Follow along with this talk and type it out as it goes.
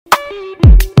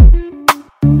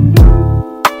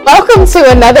Welcome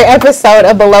to another episode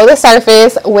of Below the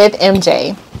Surface with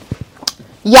MJ.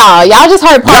 Y'all just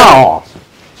heard part.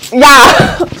 Y'all,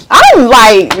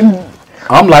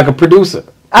 I'm like a producer.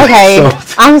 Okay, so,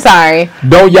 I'm sorry.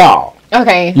 Don't y'all.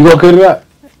 Okay. You gonna cut it up?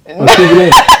 Let's keep it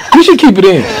in. You should keep it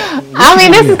in.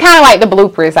 This is kind of like the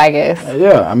bloopers, I guess.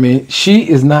 Yeah, I mean, she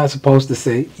is not supposed to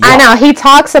say y'all. I know. He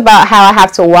talks about how I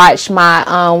have to watch my,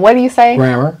 what do you say?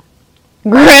 Grammar?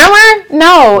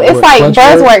 No, it's what, like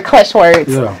buzzword, clutch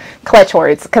words. Yeah. Clutch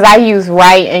words. Because I use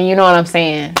right, and you know what I'm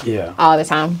saying? Yeah. All the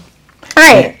time. All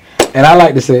right. And I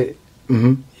like to say,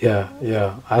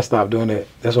 yeah. I stopped doing it.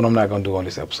 That's what I'm not going to do on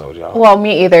this episode, y'all. Well,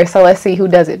 me either. So let's see who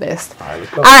does it best. All right,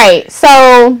 let's go. All right.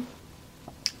 So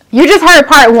you just heard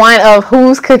part one of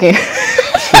Who's Cooking. You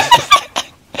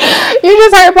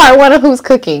just heard part one of Who's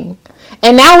Cooking.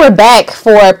 And now we're back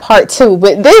for part two.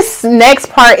 But this next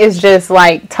part is just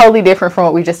like totally different from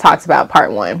what we just talked about,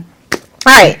 part one. All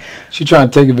right. She's trying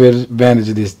to take advantage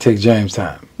of this Take James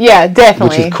time. Yeah,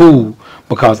 definitely. Which is cool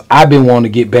because I've been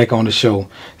wanting to get back on the show.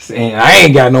 And I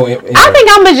ain't got no... I think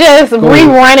I'm going to just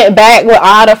rerun it back with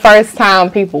all the first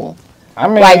time people. I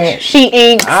mean... Like She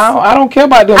Inks. I don't care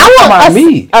about them. I'm talking about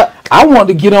me. I want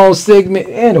to get on segment.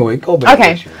 Anyway, go back.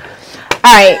 Okay. All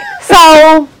right.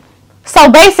 So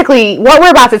basically, what we're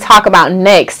about to talk about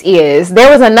next is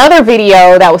there was another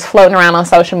video that was floating around on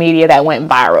social media that went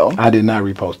viral. I did not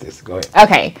repost this. Go ahead.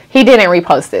 Okay, he didn't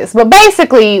repost this. But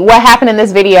basically, what happened in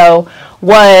this video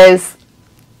was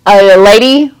a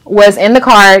lady was in the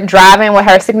car driving with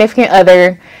her significant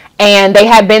other, and they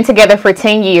had been together for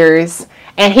 10 years,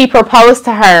 and he proposed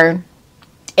to her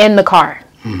in the car.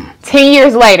 10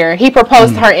 years later, he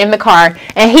proposed to her in the car,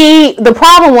 and the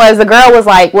problem was the girl was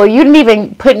like, well, you didn't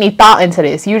even put any thought into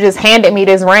this. You just handed me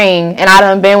this ring, and I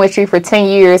done been with you for 10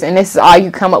 years, and this is all you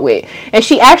come up with. And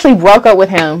she actually broke up with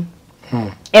him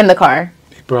in the car.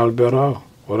 He probably better off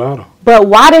without her. But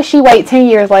why did she wait 10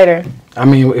 years later? I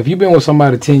mean, if you've been with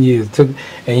somebody 10 years,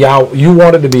 and you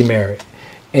wanted to be married,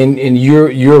 and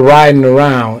you're riding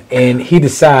around, and he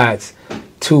decides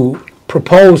to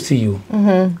propose to you,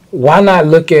 why not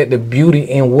look at the beauty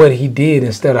in what he did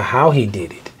instead of how he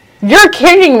did it? You're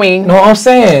kidding me. No, I'm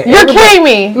saying... You're kidding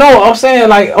me. No, I'm saying,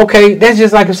 like, okay, that's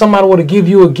just like if somebody were to give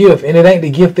you a gift and it ain't the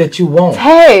gift that you want.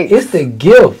 Hey. It's the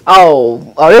gift.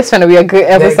 Oh, this is going to be a good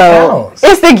episode. That counts.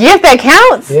 It's the gift that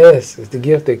counts? Yes, it's the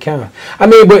gift that counts. I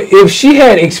mean, but if she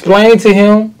had explained to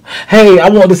him, hey, I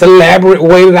want this elaborate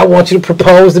way that I want you to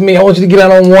propose to me. I want you to get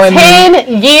out on one knee.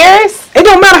 10 years? It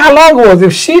don't matter how long it was.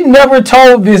 If she never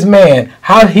told this man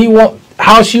how she wanted,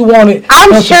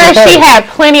 I'm sure she had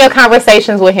plenty of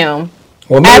conversations with him.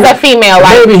 Well, maybe, as a female,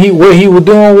 maybe what he was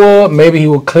doing was maybe he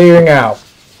was clearing out.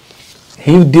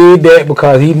 He did that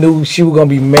because he knew she was gonna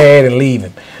be mad and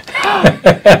leaving.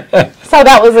 So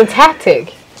that was a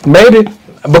tactic. Maybe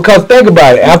because think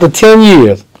about it. After 10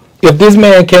 years, if this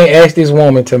man can't ask this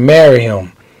woman to marry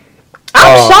him,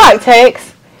 I'm shocked,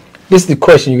 Tex. This is the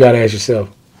question you got to ask yourself.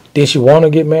 Did she want to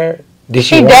get married?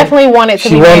 She definitely wanted to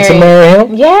be married. She wanted to marry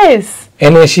him? Yes.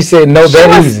 And then she said, no,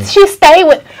 that easy. She stayed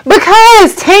with...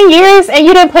 Because 10 years and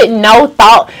you didn't put no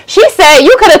thought. She said,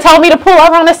 you could have told me to pull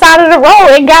over on the side of the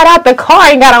road and got out the car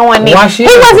and got on one knee. Why she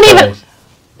wasn't even...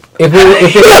 If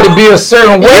it had to be a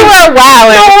certain way... You were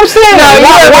wilding. You know what I'm saying? No, you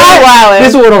were wilding.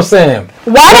 This is what I'm saying.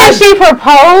 Why did she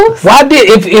propose?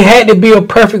 If it had to be a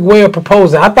perfect way of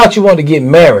proposing? I thought you wanted to get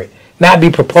married, not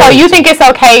be proposed. So you think it's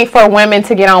okay for women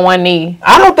to get on one knee?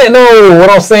 I don't think... No,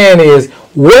 what I'm saying is,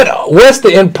 what's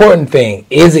the important thing?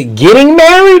 Is it getting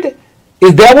married?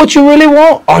 Is that what you really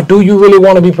want? Or do you really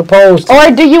want to be proposed to?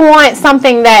 Or do you want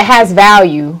something that has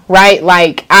value, right?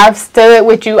 Like, I've stood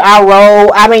with you,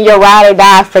 I've been your ride or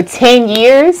die for 10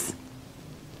 years.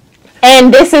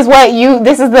 And this is how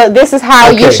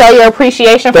you show your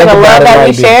appreciation for the love that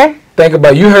we share? Think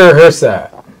about it. You heard her side.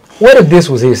 What if this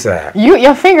was his side?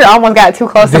 Your finger almost got too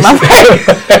close to my face.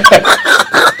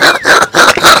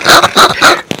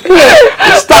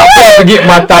 Stop forgetting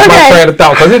my train of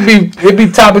thought, because it be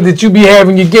topics that you be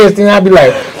having your guests, and I'd be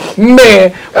like,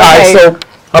 man. All right, so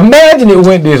imagine it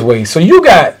went this way. So you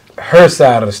got her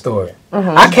side of the story.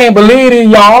 I can't believe it,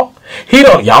 y'all. He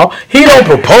don't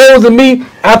propose to me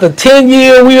after 10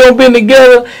 years we done been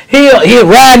together. He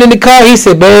riding in the car. He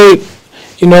said, babe,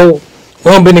 we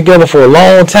done been together for a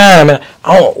long time, and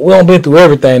we done been through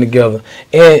everything together.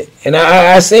 And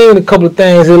I seen a couple of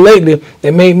things here lately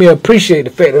that made me appreciate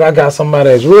the fact that I got somebody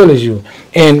as real as you.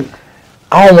 And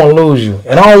I don't want to lose you.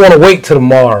 And I don't want to wait till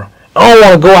tomorrow. I don't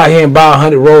want to go out here and buy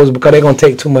 100 roses because they're going to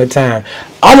take too much time.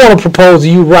 I want to propose to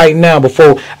you right now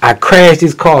before I crash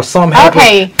this car. Something happens.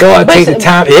 Okay. God take the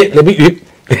time.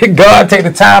 God take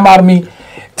the time out of me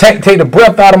take the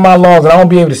breath out of my lungs, and I won't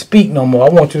be able to speak no more.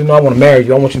 I want you to know I want to marry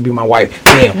you. I want you to be my wife.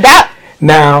 Damn.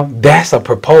 Now, that's a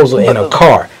proposal in a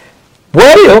car.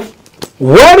 What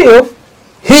if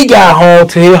he got home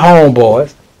to his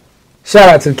homeboys? Shout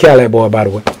out to the Cadillac boy, by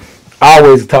the way. I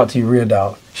always talk to you real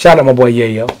dog. Shout out my boy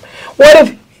Yayo. What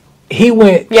if he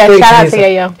went shout out to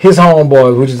Yayo. His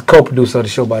homeboy, which is the co-producer of the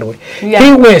show, by the way. Yeah.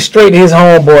 He went straight to his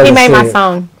homeboy. He made my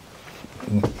song.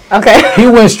 Okay. He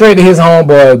went straight to his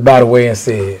homeboy, by the way, and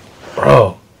said,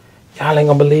 "Bro, y'all ain't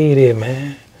gonna believe it,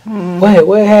 man.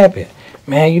 What happened?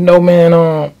 Man, you know, man,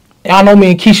 y'all know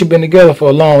me and Keisha been together for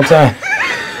a long time.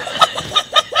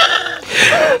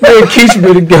 Me and Keisha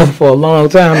been together for a long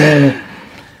time, man.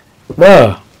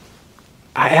 Bro,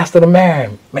 I asked her to marry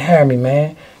me,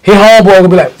 man. His homeboy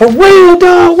would be like, for real,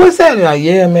 dog? What's that? Like,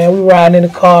 yeah, man, we riding in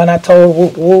the car, and I told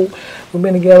her, whoop, we've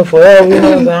been together forever. You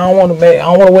know, I don't want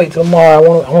to wait till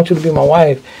tomorrow. I want you to be my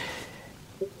wife."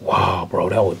 Wow, bro,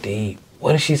 that was deep.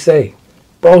 What did she say?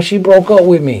 Bro, she broke up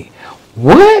with me.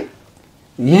 What?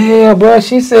 Yeah, bro.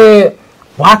 She said,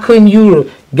 why couldn't you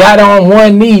got on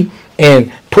one knee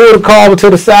and pulled the car over to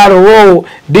the side of the road,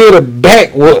 did a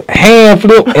back hand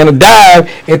flip and a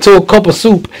dive into a cup of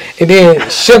soup, and then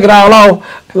shook it all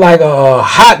off like a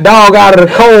hot dog out of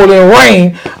the cold and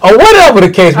rain, or whatever the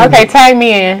case may be. Okay, tag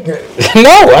me in.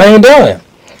 No, I ain't done.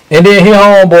 And then his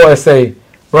homeboy say,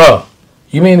 bro,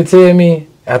 you mean to tell me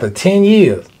after 10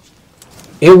 years,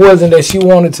 it wasn't that you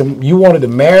wanted to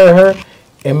marry her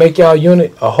and make y'all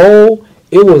unit a whole?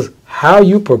 It was how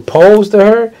you proposed to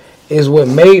her is what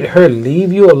made her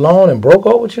leave you alone and broke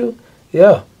up with you?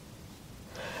 Yeah.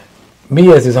 Me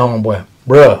as his homeboy,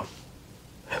 bruh,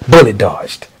 bullet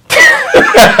dodged.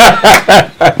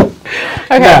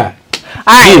 Okay. Nah,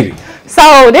 all right.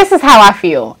 So this is how I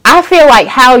feel. I feel like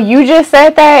how you just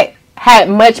said that had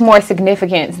much more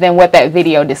significance than what that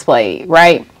video displayed,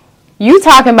 right? You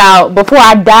talking about before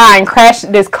I die and crash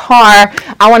this car,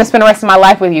 I want to spend the rest of my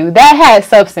life with you. That had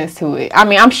substance to it. I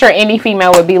mean, I'm sure any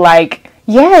female would be like,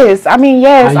 yes. I mean,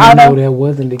 yes. How you know that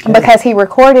wasn't the case? Because he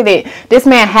recorded it. This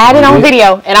man had it on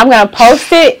video, and I'm going to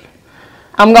post it.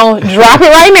 I'm going to drop it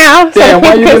right now. Damn,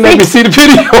 why you didn't let me see the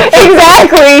video?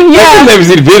 Exactly, yeah. You didn't let me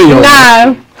see the video.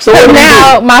 Nah. So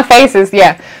now my face is,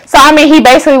 yeah. So, I mean, he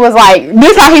basically was like,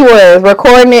 this how he was,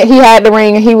 recording it. He had the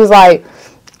ring, and he was like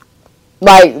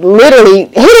literally,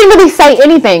 he didn't really say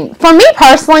anything. For me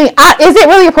personally, is it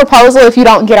really a proposal if you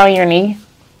don't get on your knee?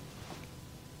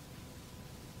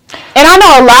 And I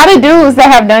know a lot of dudes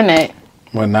that have done that.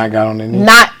 Well, not got on their knee?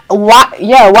 Why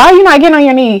are you not getting on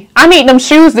your knee? I need them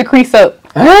shoes to crease up.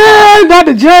 Not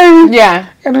the J. Yeah.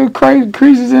 And the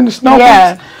creases in the snow.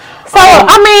 Yeah. So,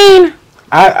 I mean.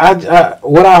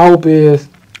 What I hope is,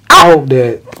 I hope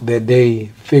that they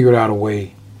figured out a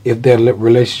way, if that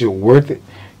relationship worth it,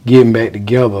 getting back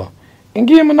together and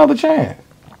give him another chance.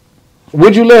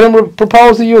 Would you let him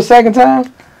propose to you a second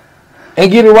time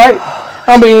and get it right?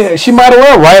 I mean, she might as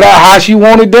well write out how she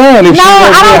want it done. No.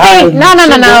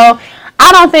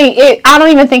 I don't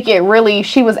even think it really,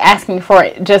 she was asking for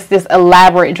it, just this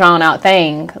elaborate, drawn out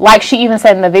thing. Like she even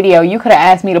said in the video, you could have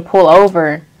asked me to pull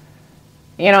over.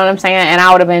 You know what I'm saying? And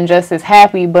I would have been just as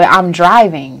happy, but I'm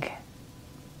driving.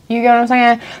 You get what I'm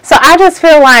saying? So I just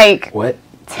feel like. What?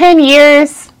 10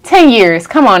 years,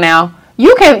 come on now.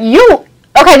 Okay,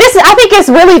 I think it's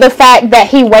really the fact that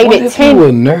he waited what if 10 you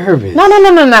were nervous? No.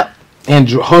 And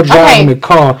her driving the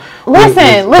car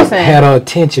listen. Had her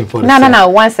attention for the No,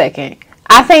 1 second.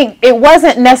 I think it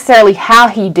wasn't necessarily how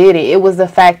he did it. It was the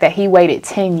fact that he waited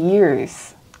 10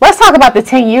 years. Let's talk about the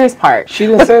 10 years part. She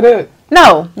didn't say that.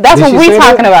 No, that's what we're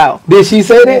talking about. Did she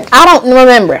say that? I don't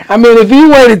remember. I mean, if he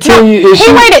waited 10 years.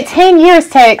 He waited 10 years,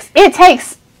 Tex. It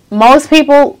takes most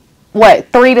people, 3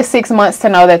 to 6 months to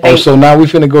know that they... Oh, so now we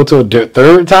finna go to the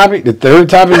third topic? The third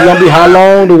topic is going to be how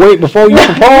long to wait before you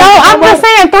propose? No, I'm just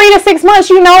saying 3 to 6 months,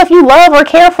 you know if you love or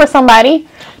care for somebody.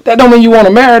 That don't mean you want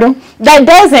to marry them. That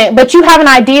doesn't, but you have an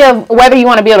idea of whether you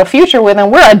want to build a future with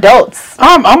them. We're adults.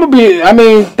 I'm going to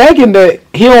be, thinking that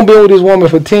he won't be with this woman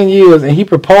for 10 years and he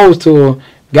proposed to her,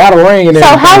 got a ring and everything.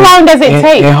 So how long does it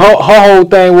take? And her whole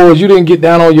thing was you didn't get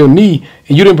down on your knee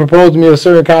and you didn't propose to me a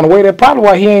certain kind of way. That's probably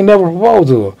why he ain't never proposed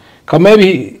to her. Because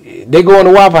maybe they go in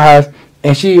the Waffle House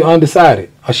and she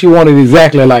undecided. Or she wanted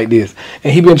exactly like this.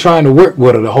 And he been trying to work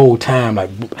with her the whole time.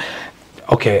 Like,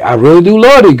 okay, I really do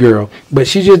love this girl, but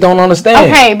she just don't understand.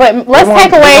 Okay, but let's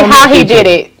take away how he did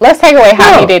it. Let's take away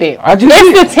how he did it.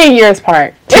 It's the 10 years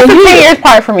part. It's the 10 years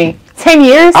part for me. 10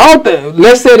 years?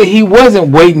 Let's say that he wasn't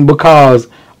waiting because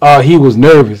he was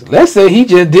nervous. Let's say he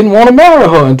just didn't want to marry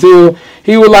her until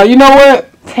he was like, you know what?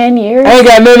 10 years? I ain't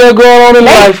got nothing else going on in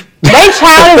life. Their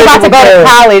child is about to go to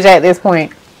college at this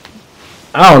point.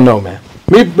 I don't know, man.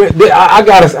 I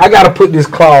gotta put this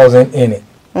clause in it.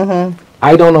 Mm-hmm.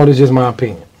 I don't know. This is just my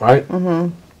opinion, right?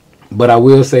 Mm-hmm. But I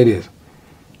will say this: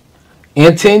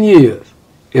 in 10 years,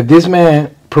 if this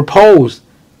man proposed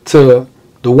to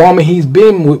the woman he's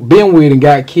been with and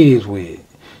got kids with,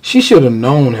 she should have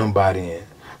known him by then.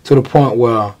 To the point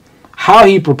where how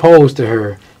he proposed to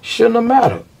her shouldn't have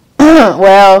mattered.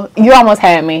 Well, you almost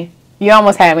had me. You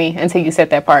almost had me until you said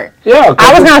that part. Yeah,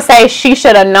 I was gonna say she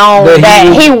should have known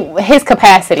that his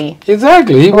capacity.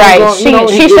 Exactly. Right. She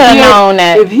should have known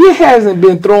that. If he hasn't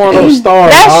been throwing up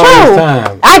stars all this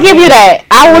time, I give you that.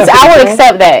 I would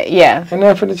accept that. Yeah. And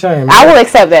that for the change. I will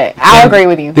accept that. I'll agree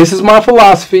with you. This is my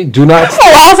philosophy. Do not.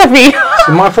 Philosophy. This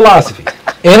is my philosophy.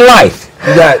 In life,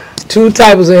 you got two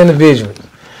types of individuals.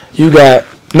 You got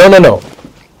no.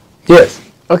 Yes.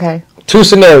 Okay. Two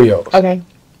scenarios. Okay.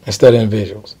 Instead of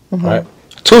individuals. Mm-hmm. Right?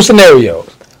 Two scenarios.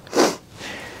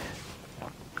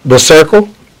 The circle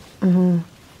and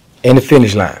the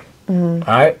finish line. Mm-hmm.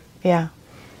 All right? Yeah.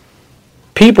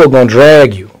 People are going to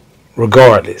drag you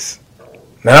regardless.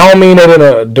 Now, I don't mean that in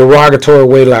a derogatory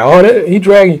way like, oh, he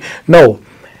dragging you. No.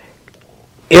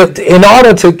 In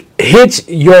order to hitch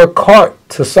your cart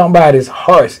to somebody's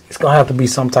horse, it's going to have to be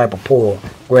some type of pull,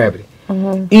 gravity.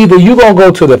 Mm-hmm. Either you're going to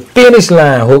go to the finish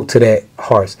line hook to that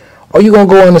horse, or you're going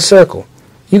to go in the circle.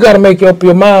 You got to make up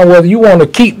your mind whether you want to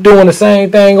keep doing the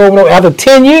same thing over and over. After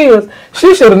 10 years,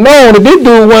 she should have known that this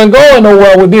dude wasn't going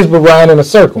nowhere with this but riding in a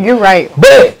circle. You're right.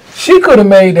 But she could have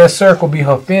made that circle be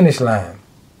her finish line.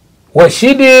 What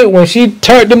she did when she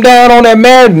turned them down on that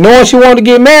marriage, knowing she wanted to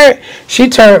get married, she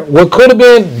turned what could have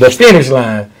been the finish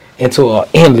line into an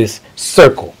endless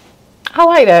circle. I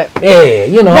like that. Yeah,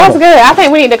 you know. That's good. I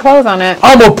think we need to close on that.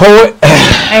 I'm a poet.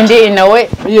 And didn't know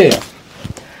it. Yeah.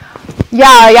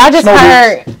 Y'all just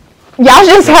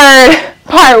heard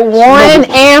part 1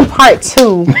 and part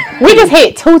 2. We just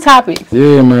hit 2 topics.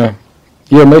 Yeah, man.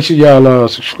 Yeah, make sure y'all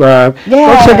subscribe.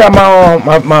 Yeah. Go check out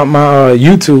my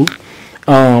YouTube.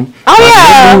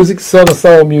 Music, Southern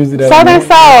Soul music. Southern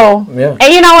Soul. Yeah.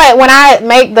 And you know what? When I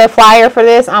make the flyer for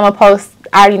this, I'm gonna post.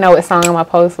 I already know what song I'm gonna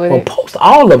post with it. Post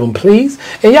all of them, please.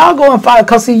 And y'all go and follow.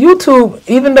 Cause see, YouTube,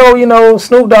 even though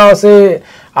Snoop Dogg said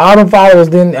all them followers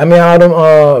all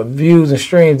them views and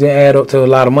streams didn't add up to a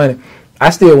lot of money, I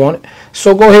still want it.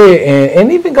 So go ahead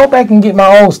and even go back and get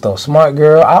my old stuff. Smart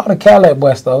Girl, all the Cadillac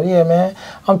Boy stuff. Yeah, man.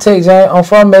 I'm Tate James. I'm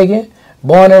from Macon.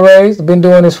 Born and raised. Been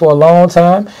doing this for a long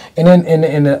time. And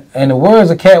in the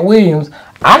words of Cat Williams,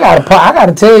 I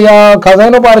gotta tell y'all, cause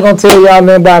ain't nobody gonna tell y'all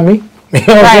nothing about me. You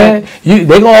know what I'm saying?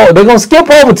 They gonna skip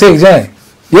over Tate James.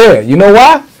 Yeah, you know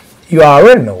why? You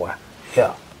already know why.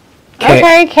 Yeah.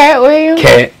 Okay, Cat Williams.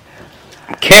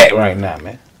 Cat right now,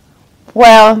 man.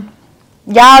 Well,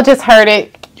 y'all just heard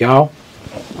it. Y'all.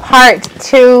 Part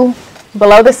 2,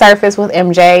 Below the Surface with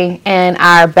MJ, and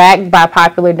our backed by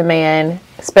popular demand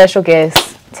special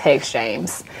guest, Tex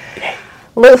James.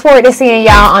 Look forward to seeing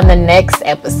y'all on the next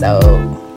episode.